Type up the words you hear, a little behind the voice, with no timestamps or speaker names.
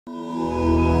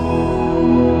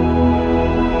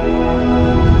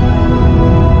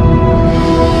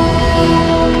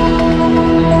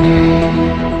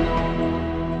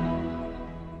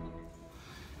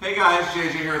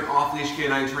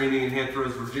Canine Training in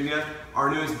Hampton, Virginia. Our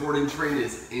newest board and train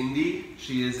is Indee.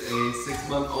 She is a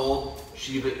 6-month-old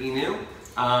Shiba Inu.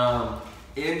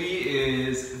 Indee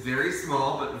is very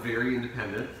small but very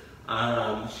independent.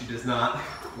 She does not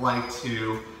like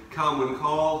to come when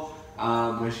called.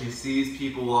 When she sees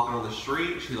people walking on the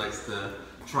street, she likes to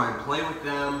try and play with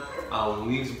them. When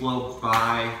leaves blow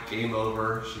by, game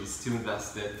over. She's too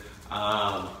invested.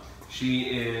 She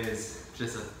is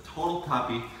just a total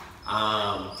puppy.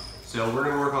 So we're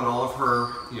gonna work on all of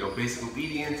her, basic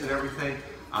obedience and everything.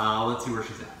 Let's see where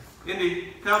she's at.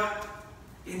 Indee, come.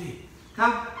 Indee,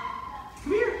 come.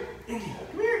 Come here. Indee,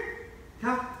 come here.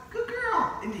 Come. Good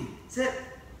girl. Indee, sit.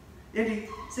 Indee,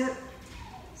 sit.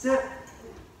 Sit.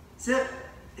 Sit.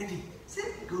 Indee,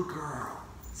 sit. Good girl.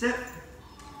 Sit.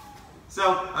 So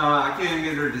I can't even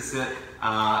get her to sit.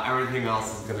 Everything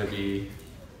else is gonna be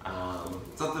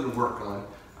something to work on.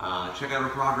 Check out her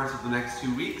progress over the next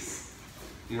 2 weeks.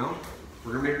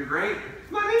 We're gonna make her great.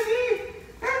 Come on, Indee!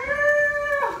 Hey, girl!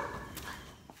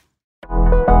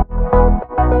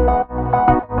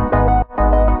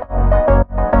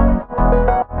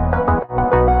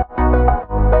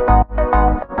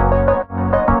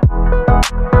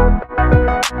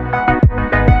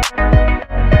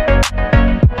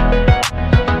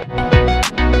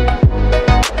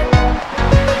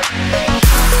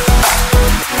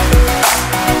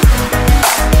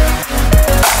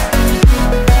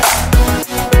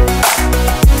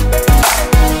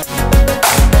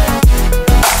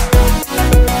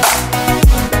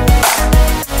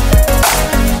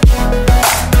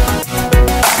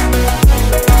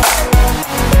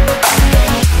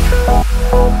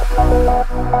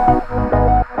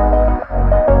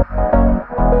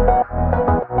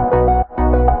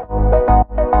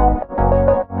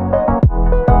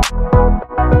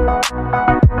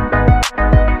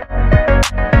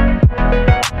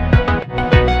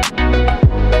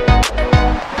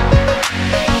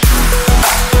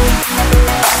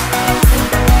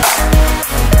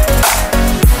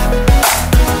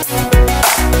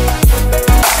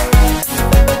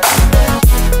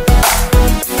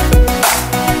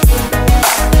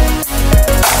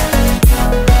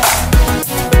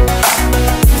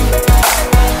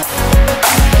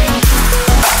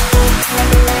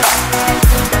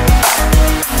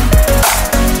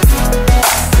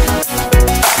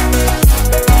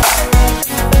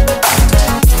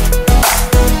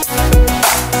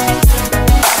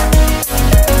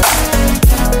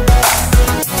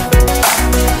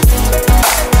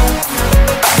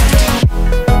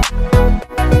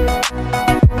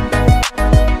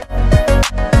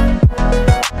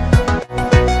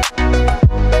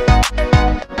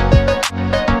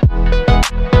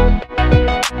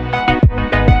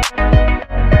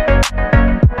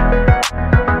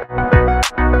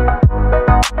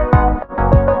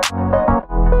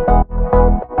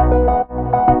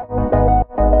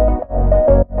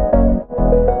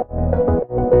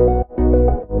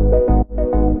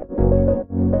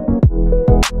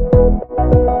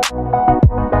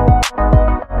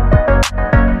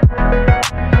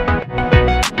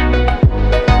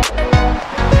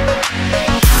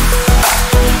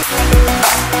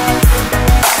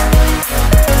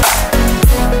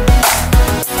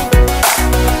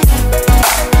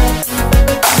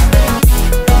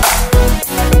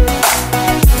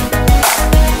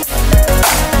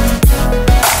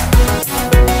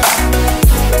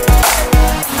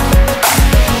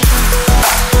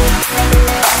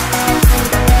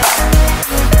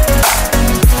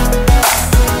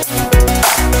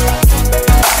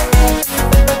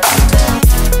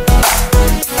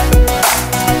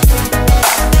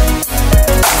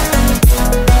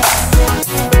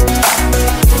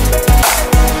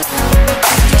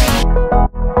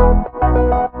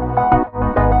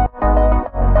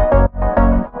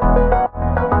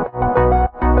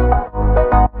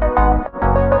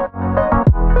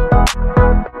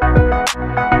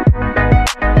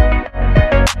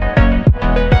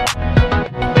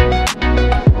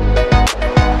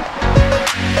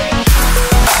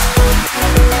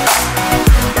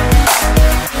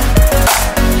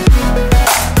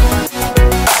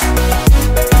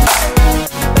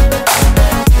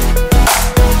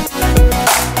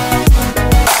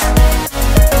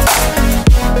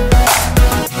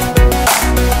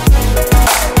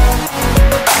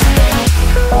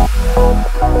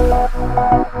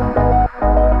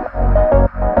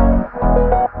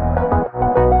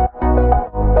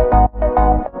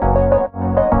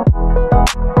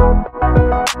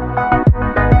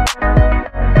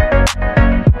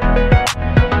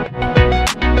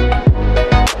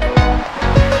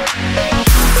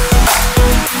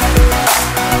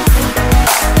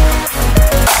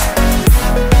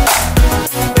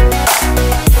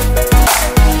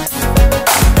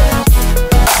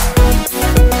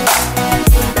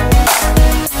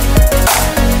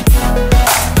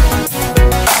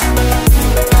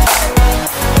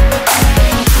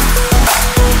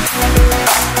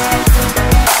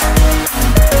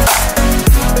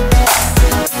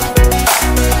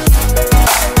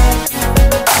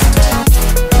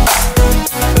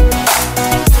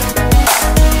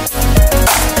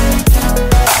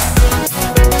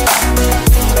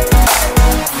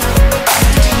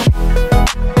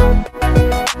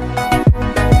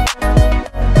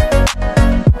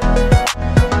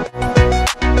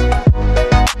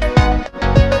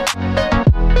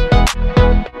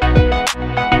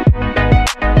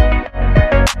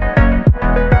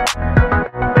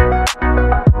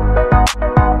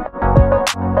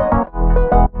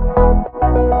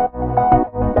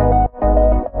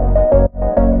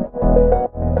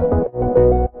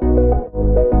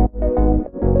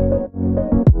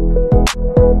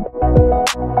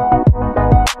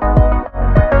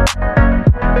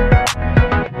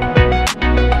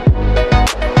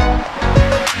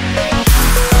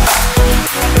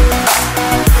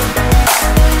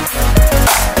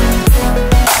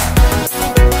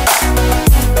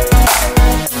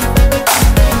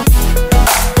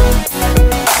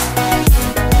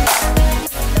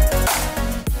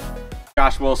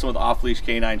 Wilson with Off-Leash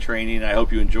Canine Training, and I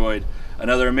hope you enjoyed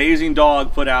another amazing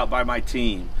dog put out by my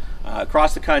team.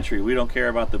 Across the country, we don't care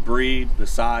about the breed, the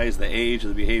size, the age,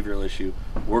 or the behavioral issue.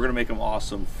 We're going to make them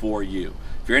awesome for you.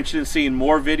 If you're interested in seeing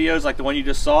more videos like the one you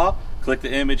just saw, click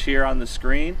the image here on the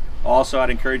screen. Also,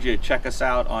 I'd encourage you to check us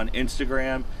out on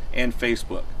Instagram and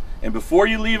Facebook. And before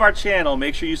you leave our channel,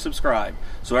 make sure you subscribe.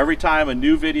 So every time a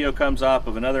new video comes up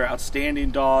of another outstanding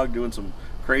dog doing some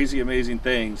crazy, amazing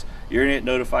things, you're going to get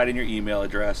notified in your email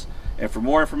address. And for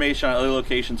more information on other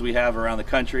locations we have around the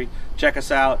country, check us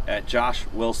out at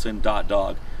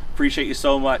joshwilson.dog. Appreciate you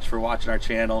so much for watching our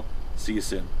channel. See you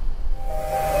soon.